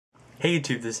Hey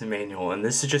YouTube, this is Emmanuel, and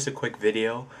this is just a quick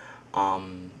video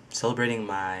celebrating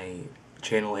my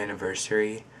channel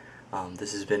anniversary.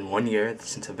 This has been 1 year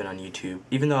since I've been on YouTube.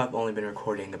 Even though I've only been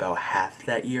recording about half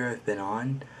that year I've been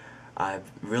on,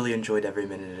 I've really enjoyed every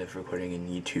minute of recording in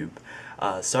YouTube.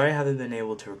 Sorry I haven't been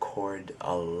able to record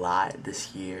a lot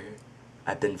this year.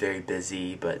 I've been very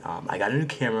busy, but I got a new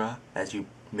camera, as you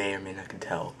may or may not can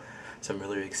tell. So I'm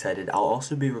really excited. I'll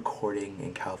also be recording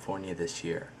in California this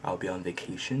year. I'll be on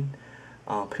vacation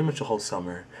pretty much the whole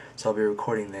summer. So I'll be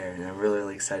recording there, and I'm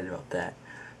really excited about that.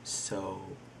 So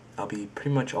I'll be pretty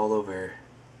much all over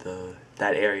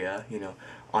that area, you know,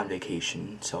 on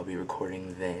vacation. So I'll be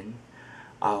recording then.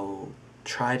 I'll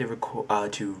try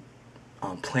to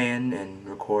plan and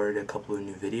record a couple of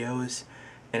new videos,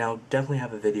 and I'll definitely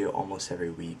have a video almost every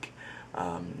week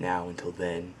now until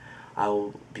then.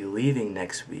 I'll be leaving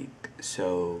next week,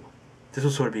 so this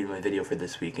will sort of be my video for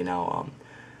this week, and I'll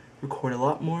record a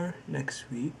lot more next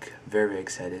week. Very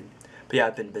excited. But yeah,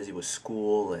 I've been busy with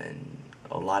school and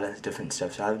a lot of different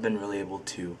stuff, so I haven't been really able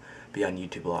to be on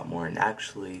YouTube a lot more, and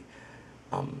actually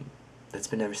that's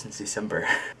been ever since December.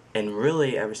 And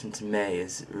really ever since May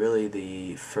is really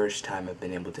the first time I've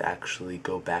been able to actually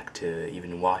go back to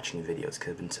even watching videos,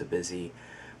 because I've been so busy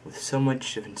with so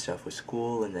much different stuff with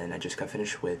school, and then I just got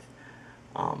finished with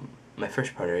my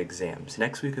first part of exams.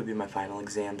 Next week will be my final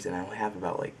exams, and I only have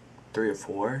about like 3 or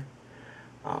 4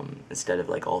 instead of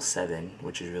like all 7,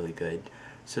 which is really good.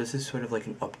 So this is sort of like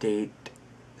an update,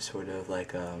 sort of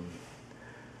like a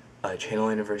channel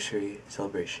anniversary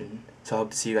celebration. So I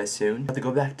hope to see you guys soon. I have to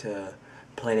go back to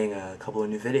planning a couple of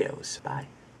new videos. Bye.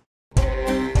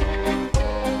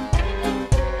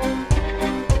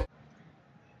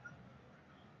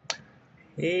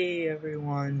 Hey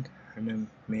everyone, I'm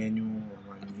Emmanuel. I'm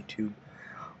on YouTube.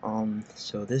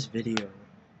 So this video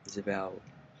is about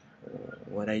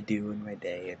what I do in my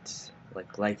day. It's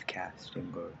like live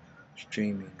casting or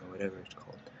streaming or whatever it's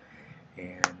called.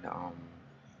 And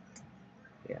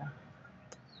yeah.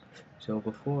 So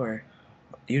before,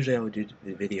 usually I would do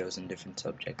the videos on different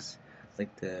subjects.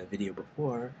 Like the video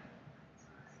before,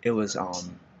 it was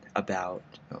about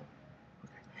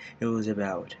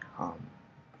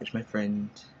it's my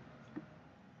friends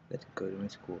that go to my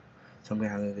school. So I'm gonna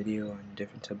have a video on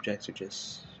different subjects, or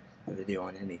just a video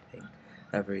on anything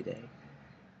every day,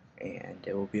 and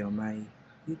it will be on my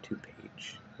YouTube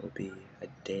page. It will be a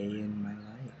day in my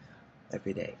life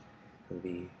every day. It will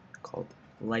be called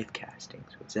life casting,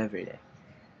 so it's every day.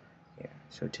 Yeah.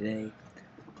 So today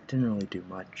I didn't really do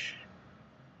much.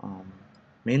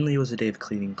 Mainly it was a day of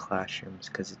cleaning classrooms,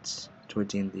 because it's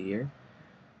towards the end of the year.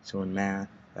 So in math,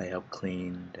 I helped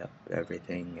clean up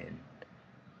everything, and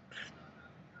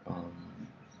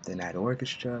then I had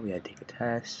orchestra. We had to take a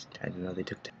test. I didn't know they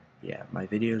took tests. Yeah, my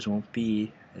videos won't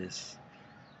be as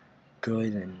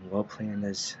good and well planned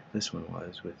as this one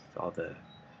was, with all the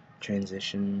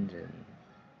transitions and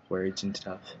words and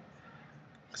stuff,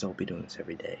 because I'll be doing this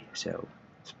every day. So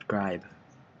subscribe.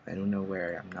 I don't know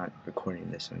where. I'm not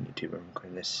recording this on YouTube. I'm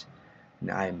recording this in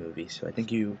iMovie, so I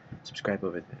think you subscribe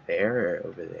over there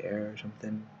or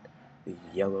something, the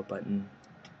yellow button,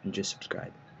 and just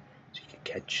subscribe so you can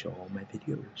catch all my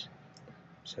videos.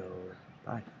 So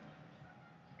bye.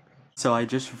 So I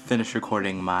just finished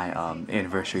recording my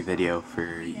anniversary video for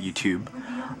YouTube.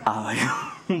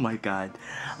 Oh my god.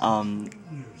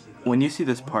 When you see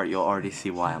this part, you'll already see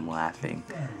why I'm laughing.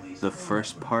 The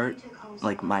first part,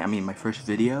 like my first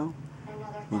video,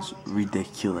 was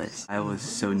ridiculous. I was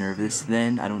so nervous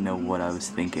then. I don't know what I was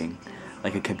thinking.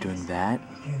 Like, I kept doing that,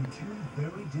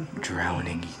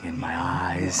 drowning in my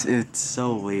eyes. It's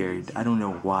so weird. I don't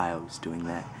know why I was doing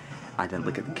that. I didn't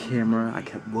look at the camera. I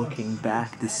kept looking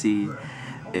back to see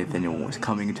if anyone was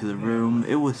coming into the room.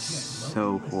 It was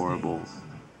so horrible.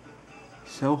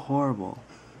 So horrible.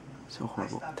 So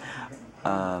horrible.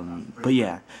 But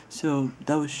yeah, so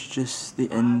that was just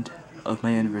the end of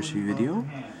my anniversary video.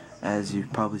 As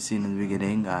you've probably seen in the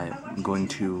beginning, I'm going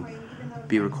to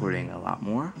be recording a lot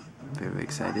more. Very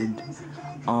excited.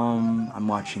 I'm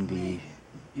watching the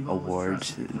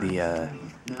awards,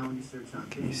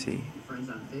 can you see?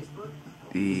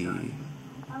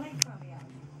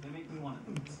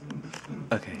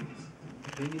 Okay.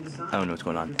 I don't know what's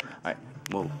going on. Alright,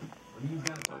 whoa.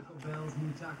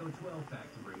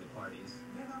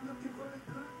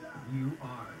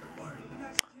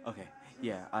 Okay,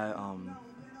 yeah, I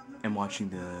am watching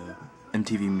the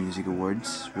MTV Music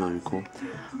Awards. Really cool.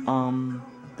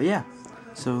 But yeah,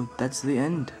 so that's the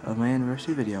end of my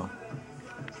anniversary video.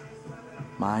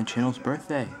 My channel's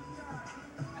birthday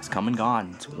has come and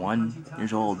gone. It's 1 year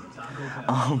old.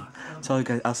 So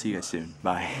I'll see you guys soon.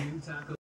 Bye.